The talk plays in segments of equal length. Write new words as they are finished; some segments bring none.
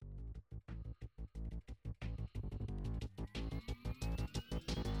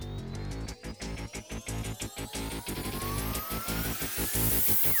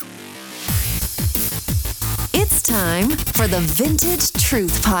time for the Vintage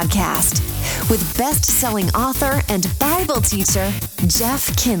Truth Podcast with best-selling author and Bible teacher,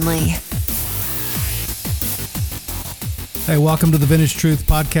 Jeff Kinley. Hey, welcome to the Vintage Truth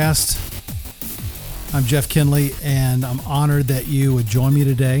Podcast. I'm Jeff Kinley, and I'm honored that you would join me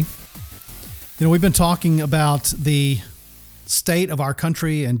today. You know, we've been talking about the state of our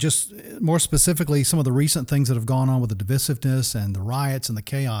country and just more specifically some of the recent things that have gone on with the divisiveness and the riots and the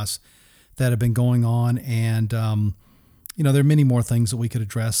chaos that have been going on. And, you know, there are many more things that we could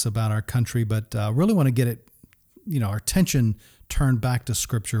address about our country, but really want to get it, our attention turned back to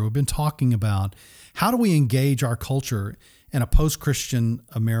Scripture. We've been talking about how do we engage our culture in a post-Christian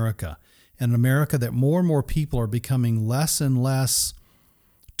America, an America that more and more people are becoming less and less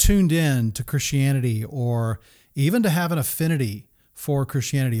tuned in to Christianity or even to have an affinity for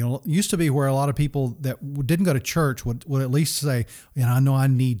Christianity. You know, it used to be where a lot of people that didn't go to church would at least say, I know I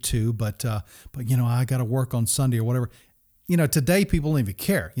need to, but I got to work on Sunday or whatever. Today people don't even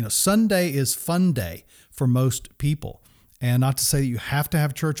care. Sunday is fun day for most people. And not to say that you have to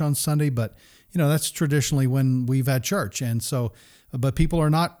have church on Sunday, but that's traditionally when we've had church. And so, but people are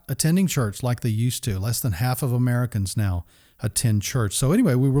not attending church like they used to. Less than half of Americans now attend church. So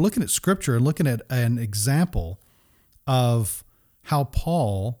anyway, we were looking at Scripture and looking at an example of how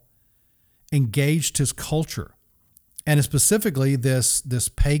Paul engaged his culture, and specifically this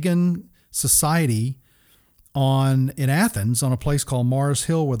pagan society in Athens, on a place called Mars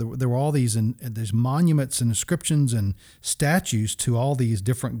Hill, where there were all these monuments and inscriptions and statues to all these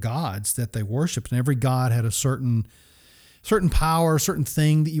different gods that they worshipped, and every god had a certain power, a certain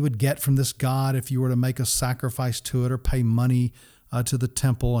thing that you would get from this god if you were to make a sacrifice to it or pay money to the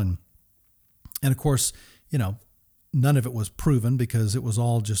temple, and of course, none of it was proven because it was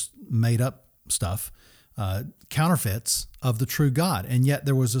all just made up stuff, counterfeits of the true God. And yet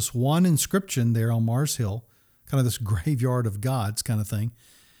there was this one inscription there on Mars Hill, kind of this graveyard of gods kind of thing.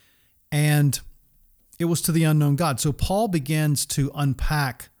 And it was to the unknown God. So Paul begins to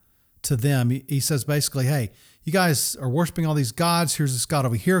unpack to them. He says basically, hey, you guys are worshiping all these gods. Here's this God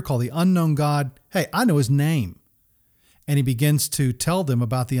over here called the unknown God. Hey, I know his name. And he begins to tell them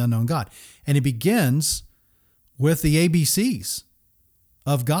about the unknown God. And he begins with the ABCs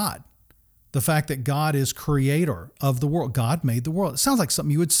of God. The fact that God is creator of the world. God made the world. It sounds like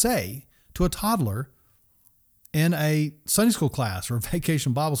something you would say to a toddler in a Sunday school class or a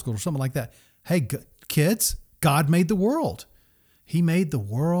vacation Bible school or something like that. Hey, kids, God made the world. He made the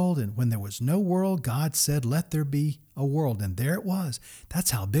world, and when there was no world, God said, let there be a world, and there it was. That's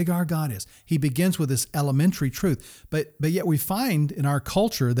how big our God is. He begins with this elementary truth, but yet we find in our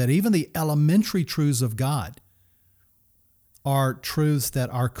culture that even the elementary truths of God are truths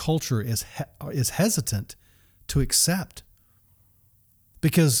that our culture is hesitant to accept,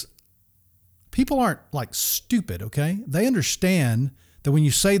 because people aren't like stupid, okay? They understand that when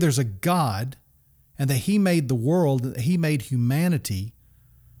you say there's a God and that he made the world, that he made humanity,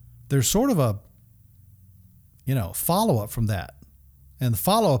 there's sort of a, follow-up from that. And the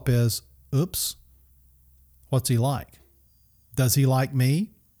follow-up is, oops, what's he like? Does he like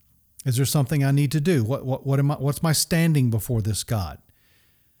me? Is there something I need to do? What's my standing before this God?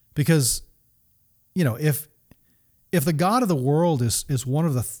 Because, if the God of the world is one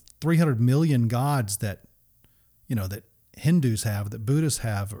of the 300 million gods that, that Hindus have, that Buddhists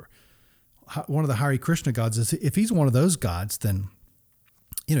have, or one of the Hare Krishna gods, if he's one of those gods, then,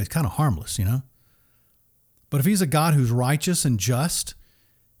 he's kind of harmless, But if he's a God who's righteous and just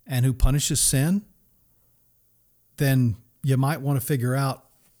and who punishes sin, then you might want to figure out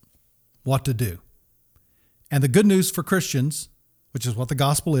what to do. And the good news for Christians, which is what the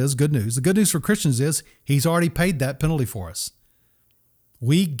gospel is, good news. The good news for Christians is he's already paid that penalty for us.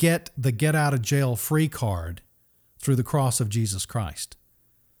 We get the get out of jail free card through the cross of Jesus Christ.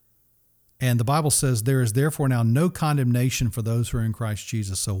 And the Bible says there is therefore now no condemnation for those who are in Christ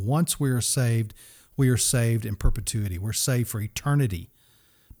Jesus. So once we are saved in perpetuity. We're saved for eternity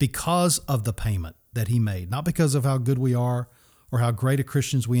because of the payment that he made, not because of how good we are or how great a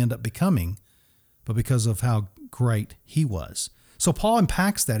Christians we end up becoming, but because of how great he was. So Paul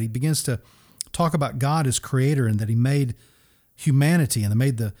unpacks that. He begins to talk about God as creator and that he made humanity and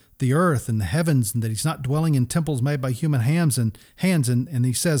made the earth and the heavens, and that he's not dwelling in temples made by human hands. And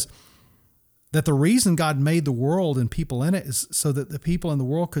he says that the reason God made the world and people in it is so that the people in the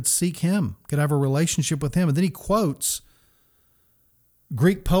world could seek him, could have a relationship with him. And then he quotes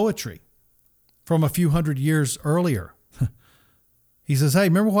Greek poetry from a few hundred years earlier. He says, hey,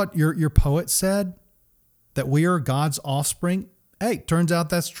 remember what your poet said? That we are God's offspring? Hey, turns out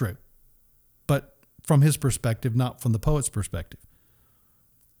that's true. But from his perspective, not from the poet's perspective.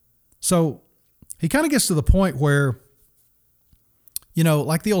 So he kind of gets to the point where,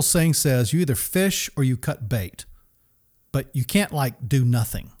 like the old saying says, you either fish or you cut bait, but you can't do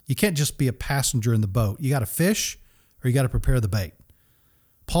nothing. You can't just be a passenger in the boat. You got to fish or you got to prepare the bait.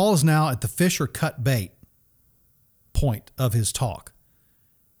 Paul is now at the fish or cut bait point of his talk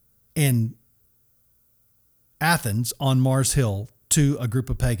in Athens on Mars Hill to a group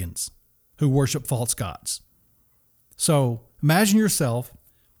of pagans who worship false gods. So imagine yourself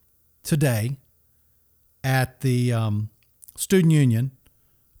today at the student union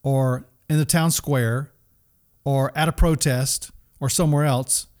or in the town square or at a protest or somewhere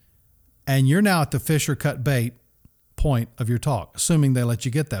else, and you're now at the fish or cut bait point of your talk, assuming they let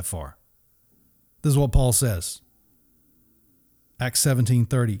you get that far. This is what Paul says. Acts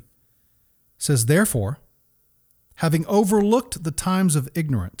 17:30 says, "Therefore, having overlooked the times of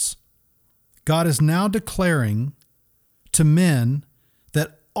ignorance, God is now declaring to men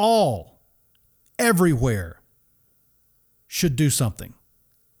that all, everywhere, should do something."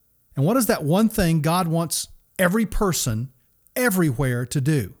 And what is that one thing God wants every person everywhere to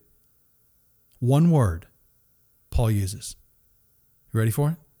do? One word Paul uses. You ready for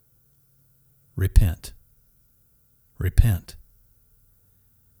it? Repent. Repent.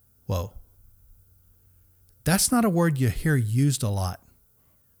 Whoa. That's not a word you hear used a lot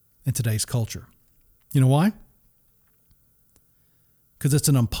in today's culture. You know why? Because it's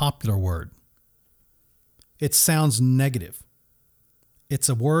an unpopular word. It sounds negative. It's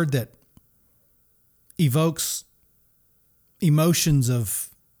a word that evokes emotions of,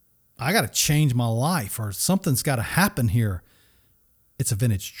 I got to change my life, or something's got to happen here. It's a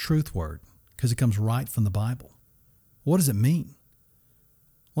vintage truth word because it comes right from the Bible. What does it mean?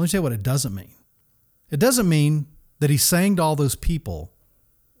 Let me tell you what it doesn't mean. It doesn't mean that he's saying to all those people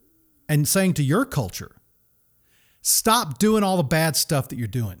and saying to your culture, stop doing all the bad stuff that you're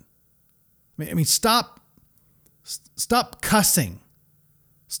doing. I mean, stop cussing.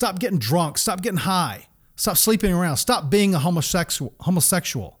 Stop getting drunk. Stop getting high. Stop sleeping around. Stop being a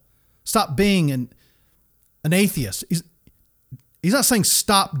homosexual. Stop being an atheist. He's not saying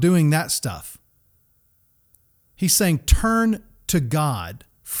stop doing that stuff. He's saying turn to God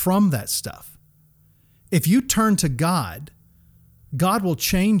from that stuff. If you turn to God, God will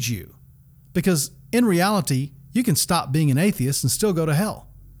change you, because in reality, you can stop being an atheist and still go to hell.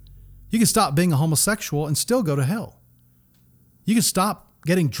 You can stop being a homosexual and still go to hell. You can stop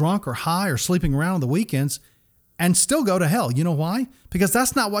getting drunk or high or sleeping around on the weekends and still go to hell. You know why? Because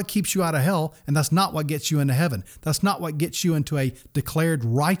that's not what keeps you out of hell, and that's not what gets you into heaven. That's not what gets you into a declared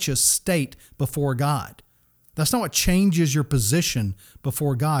righteous state before God. That's not what changes your position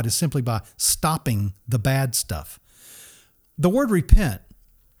before God, is simply by stopping the bad stuff. The word repent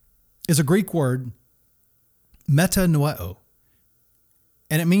is a Greek word, metanoeo,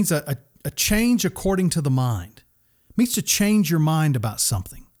 and it means a change according to the mind. It means to change your mind about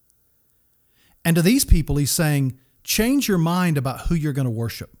something. And to these people, he's saying, change your mind about who you're going to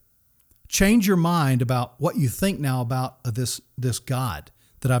worship. Change your mind about what you think now about this God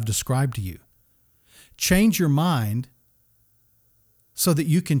that I've described to you. Change your mind so that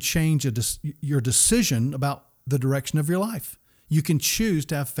you can change your decision about the direction of your life. You can choose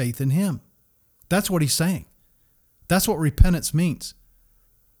to have faith in Him. That's what he's saying. That's what repentance means.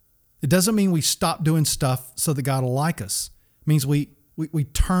 It doesn't mean we stop doing stuff so that God will like us. It means we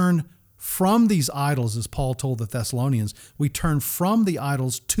turn from these idols, as Paul told the Thessalonians. We turn from the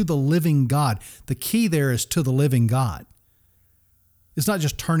idols to the living God. The key there is to the living God. It's not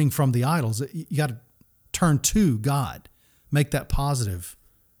just turning from the idols. You got to turn to God. Make that positive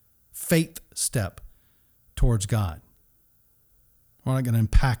faith step towards God. We're not going to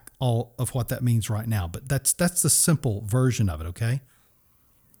unpack all of what that means right now, but that's the simple version of it, okay?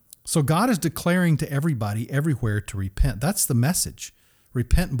 So God is declaring to everybody everywhere to repent. That's the message.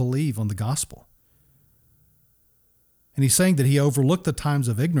 Repent and believe on the gospel. And he's saying that he overlooked the times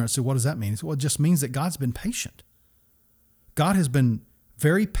of ignorance. So what does that mean? Well, it just means that God's been patient. God has been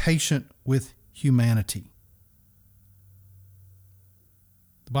very patient with humanity.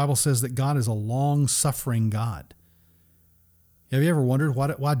 The Bible says that God is a long-suffering God. Have you ever wondered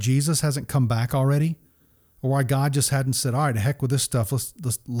why Jesus hasn't come back already? Or why God just hadn't said, all right, to heck with this stuff.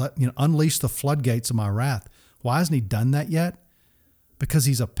 Let's unleash the floodgates of my wrath. Why hasn't he done that yet? Because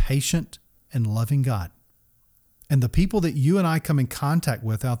he's a patient and loving God. And the people that you and I come in contact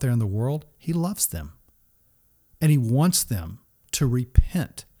with out there in the world, he loves them. And he wants them to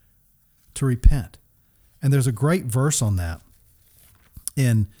repent. To repent. And there's a great verse on that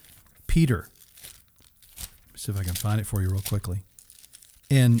in Peter. Let me see if I can find it for you real quickly.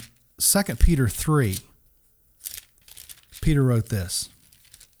 In 2 Peter 3, Peter wrote this.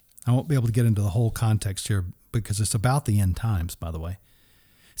 I won't be able to get into the whole context here because it's about the end times, by the way.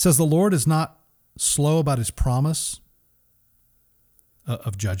 It says, the Lord is not slow about his promise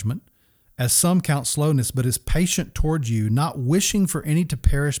of judgment, as some count slowness, but is patient towards you, not wishing for any to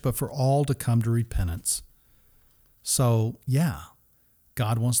perish, but for all to come to repentance. So, yeah,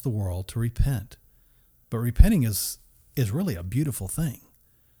 God wants the world to repent. But repenting is really a beautiful thing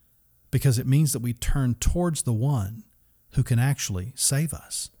because it means that we turn towards the one who can actually save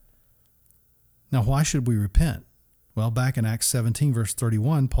us. Now, why should we repent? Well, back in Acts 17, verse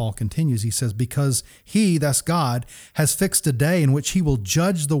 31, Paul continues. He says, because he, that's God, has fixed a day in which he will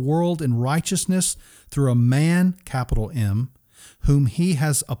judge the world in righteousness through a man, capital M, whom he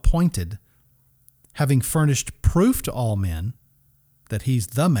has appointed, having furnished proof to all men that he's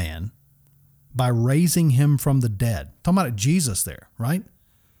the man by raising him from the dead. Talking about Jesus there, right?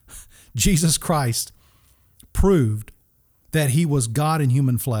 Jesus Christ proved that he was God in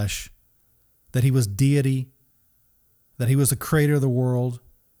human flesh, that he was deity, that he was the creator of the world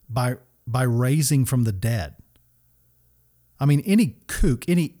by raising from the dead. I mean, any kook,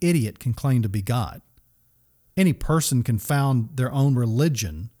 any idiot can claim to be God. Any person can found their own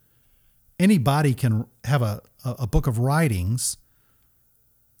religion. Anybody can have a book of writings,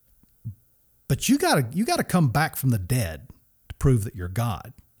 but you gotta come back from the dead to prove that you're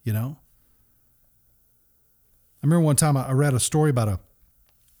God, you know? I remember one time I read a story about a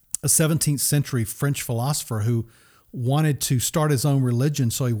 17th century French philosopher who wanted to start his own religion.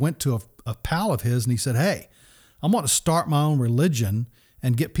 So he went to a pal of his and he said, hey, I want to start my own religion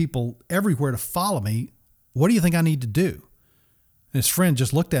and get people everywhere to follow me. What do you think I need to do? And his friend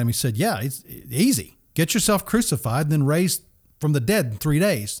just looked at him. He said, yeah, it's easy. Get yourself crucified and then raised from the dead in 3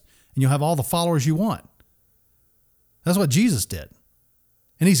 days, and you'll have all the followers you want. That's what Jesus did.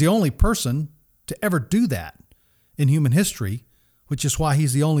 And he's the only person to ever do that in human history, which is why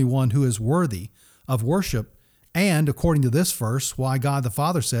he's the only one who is worthy of worship. And according to this verse, why God the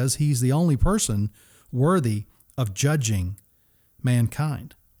Father says he's the only person worthy of judging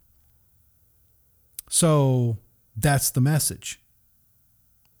mankind. So that's the message.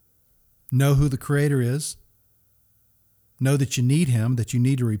 Know who the Creator is. Know that you need him, that you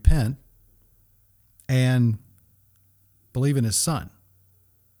need to repent, and believe in his Son,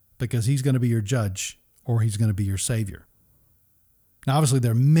 because he's going to be your judge or he's going to be your Savior. Now, obviously,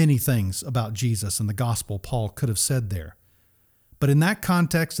 there are many things about Jesus and the gospel Paul could have said there. But in that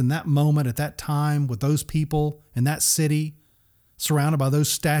context, in that moment, at that time, with those people in that city, surrounded by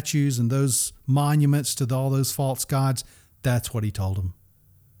those statues and those monuments to all those false gods, that's what he told them.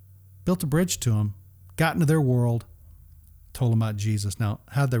 Built a bridge to them, got into their world, told them about Jesus. Now,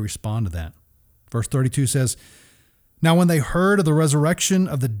 how did they respond to that? Verse 32 says, now when they heard of the resurrection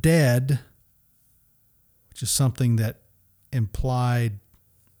of the dead, which is something that implied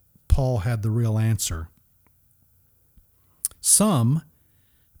Paul had the real answer, some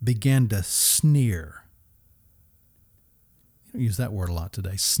began to sneer. You don't use that word a lot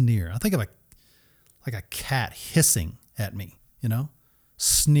today, sneer. I think of like a cat hissing at me, you know?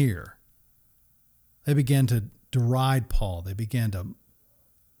 Sneer. They began to deride Paul. They began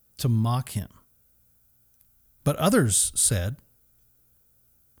to mock him. But others said,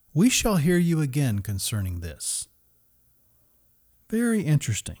 we shall hear you again concerning this. Very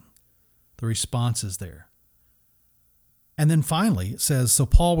interesting, the responses there. And then finally, it says, so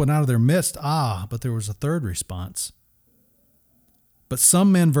Paul went out of their midst. But there was a third response. But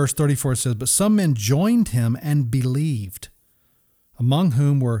some men, verse 34 says, but some men joined him and believed, among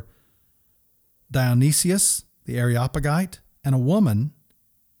whom were Dionysius, the Areopagite, and a woman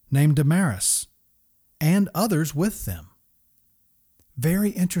named Damaris, and others with them. Very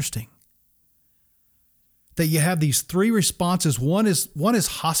interesting that you have these three responses. One is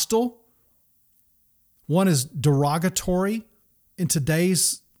hostile. One is derogatory. In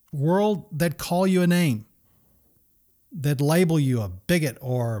today's world, they'd call you a name. They'd label you a bigot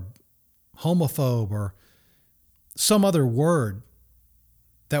or homophobe or some other word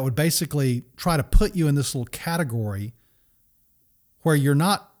that would basically try to put you in this little category where you're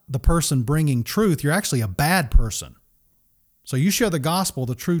not the person bringing truth. You're actually a bad person. So you share the gospel,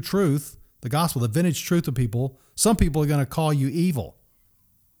 the true truth, the gospel, the vintage truth of people. Some people are going to call you evil.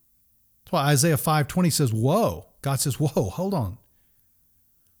 That's why Isaiah 5:20 says, whoa. God says, whoa, hold on.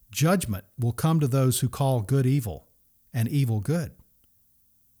 Judgment will come to those who call good evil and evil good.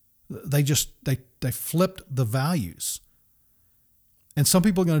 They flipped the values. And some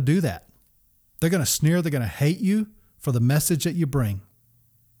people are going to do that. They're going to sneer. They're going to hate you for the message that you bring.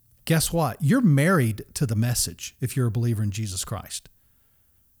 Guess what? You're married to the message if you're a believer in Jesus Christ.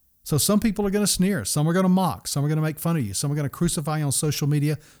 So some people are going to sneer. Some are going to mock. Some are going to make fun of you. Some are going to crucify you on social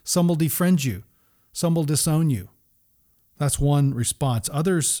media. Some will defriend you. Some will disown you. That's one response.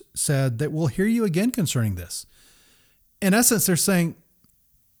 Others said that we'll hear you again concerning this. In essence, they're saying,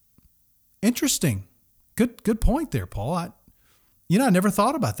 interesting. Good point there, Paul. I never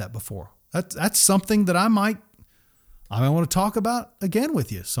thought about that before. That's something that I might want to talk about again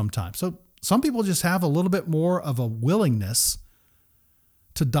with you sometime. So some people just have a little bit more of a willingness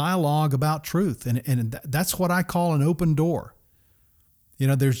to dialogue about truth. And that's what I call an open door.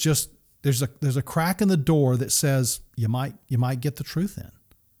 There's a crack in the door that says you might get the truth in.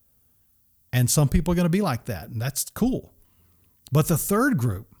 And some people are going to be like that, and that's cool. But the third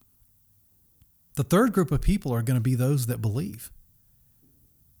group of people are going to be those that believe.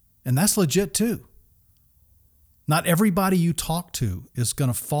 And that's legit too. Not everybody you talk to is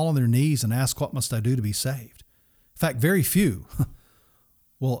going to fall on their knees and ask, what must I do to be saved? In fact, very few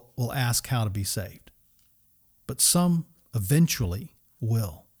will ask how to be saved. But some eventually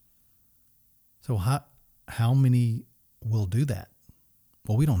will. So how many will do that?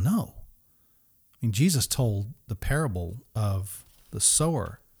 Well, we don't know. I mean, Jesus told the parable of the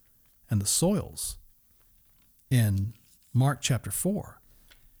sower and the soils in Mark chapter 4.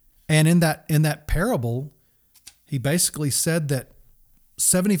 And in that parable, he basically said that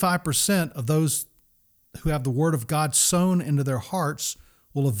 75% of those who have the word of God sown into their hearts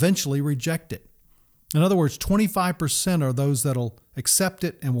will eventually reject it. In other words, 25% are those that'll accept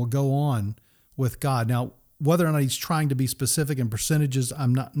it and will go on with God. Now, whether or not he's trying to be specific in percentages,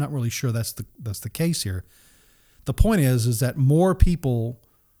 I'm not really sure that's the case here. The point is that more people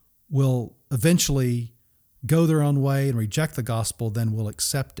will eventually go their own way and reject the gospel than will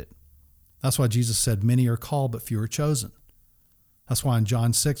accept it. That's why Jesus said, many are called, but few are chosen. That's why in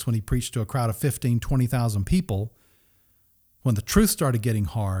John 6, when he preached to a crowd of 15, 20,000 people, when the truth started getting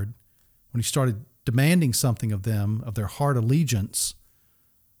hard, when he started demanding something of them, of their heart allegiance,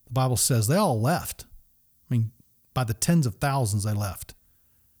 the Bible says they all left. I mean, by the tens of thousands they left.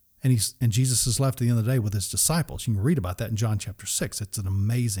 And Jesus is left at the end of the day with his disciples. You can read about that in John chapter 6. It's an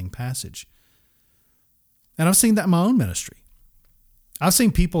amazing passage. And I've seen that in my own ministry. I've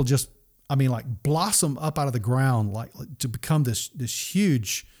seen people just, blossom up out of the ground, like to become this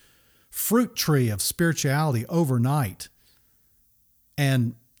huge fruit tree of spirituality overnight.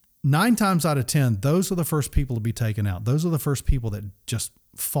 And 9 times out of 10, those are the first people to be taken out. Those are the first people that just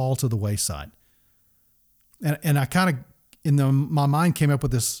fall to the wayside. And I kind of, my mind came up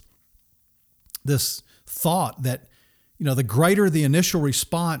with this thought that, the greater the initial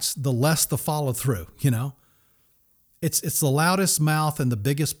response, the less the follow through, It's the loudest mouth and the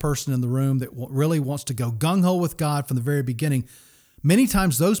biggest person in the room that really wants to go gung-ho with God from the very beginning. Many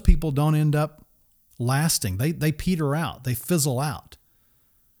times those people don't end up lasting. They peter out. They fizzle out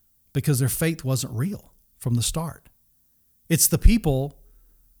because their faith wasn't real from the start. It's the people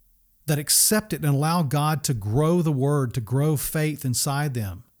that accept it and allow God to grow the word, to grow faith inside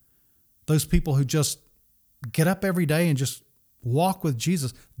them. Those people who just get up every day and just walk with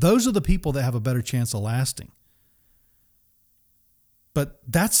Jesus. Those are the people that have a better chance of lasting. But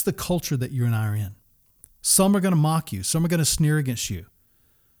that's the culture that you and I are in. Some are going to mock you. Some are going to sneer against you.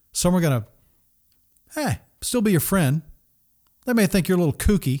 Some are going to, still be your friend. They may think you're a little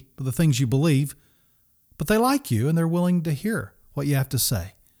kooky with the things you believe, but they like you and they're willing to hear what you have to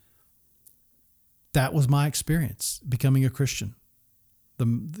say. That was my experience becoming a Christian.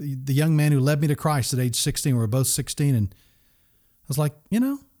 The young man who led me to Christ at age 16, we were both 16, and I was like,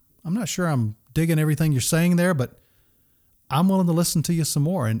 I'm not sure I'm digging everything you're saying there, but I'm willing to listen to you some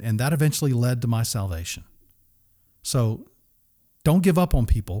more. And that eventually led to my salvation. So don't give up on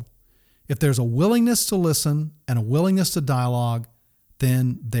people. If there's a willingness to listen and a willingness to dialogue,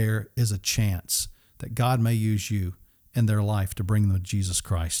 then there is a chance that God may use you in their life to bring them to Jesus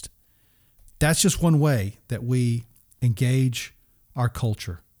Christ. That's just one way that we engage our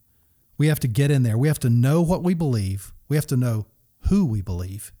culture. We have to get in there. We have to know what we believe. We have to know who we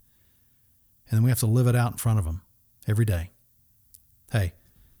believe. And then we have to live it out in front of them every day. Hey,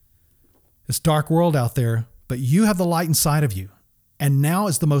 it's a dark world out there, but you have the light inside of you. And now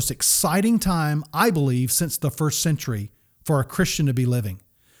is the most exciting time, I believe, since the first century for a Christian to be living.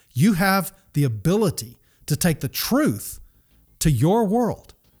 You have the ability to take the truth to your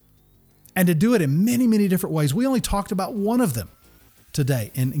world and to do it in many, many different ways. We only talked about one of them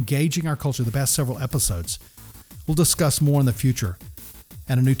today in engaging our culture the past several episodes. We'll discuss more in the future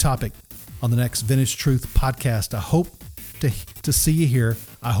and a new topic on the next Vintage Truth podcast. I hope to see you here.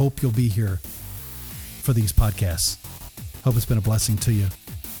 I hope you'll be here for these podcasts. Hope it's been a blessing to you.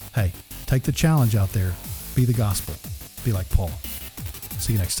 Hey, take the challenge out there. Be the gospel. Be like Paul.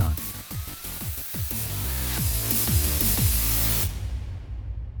 See you next time.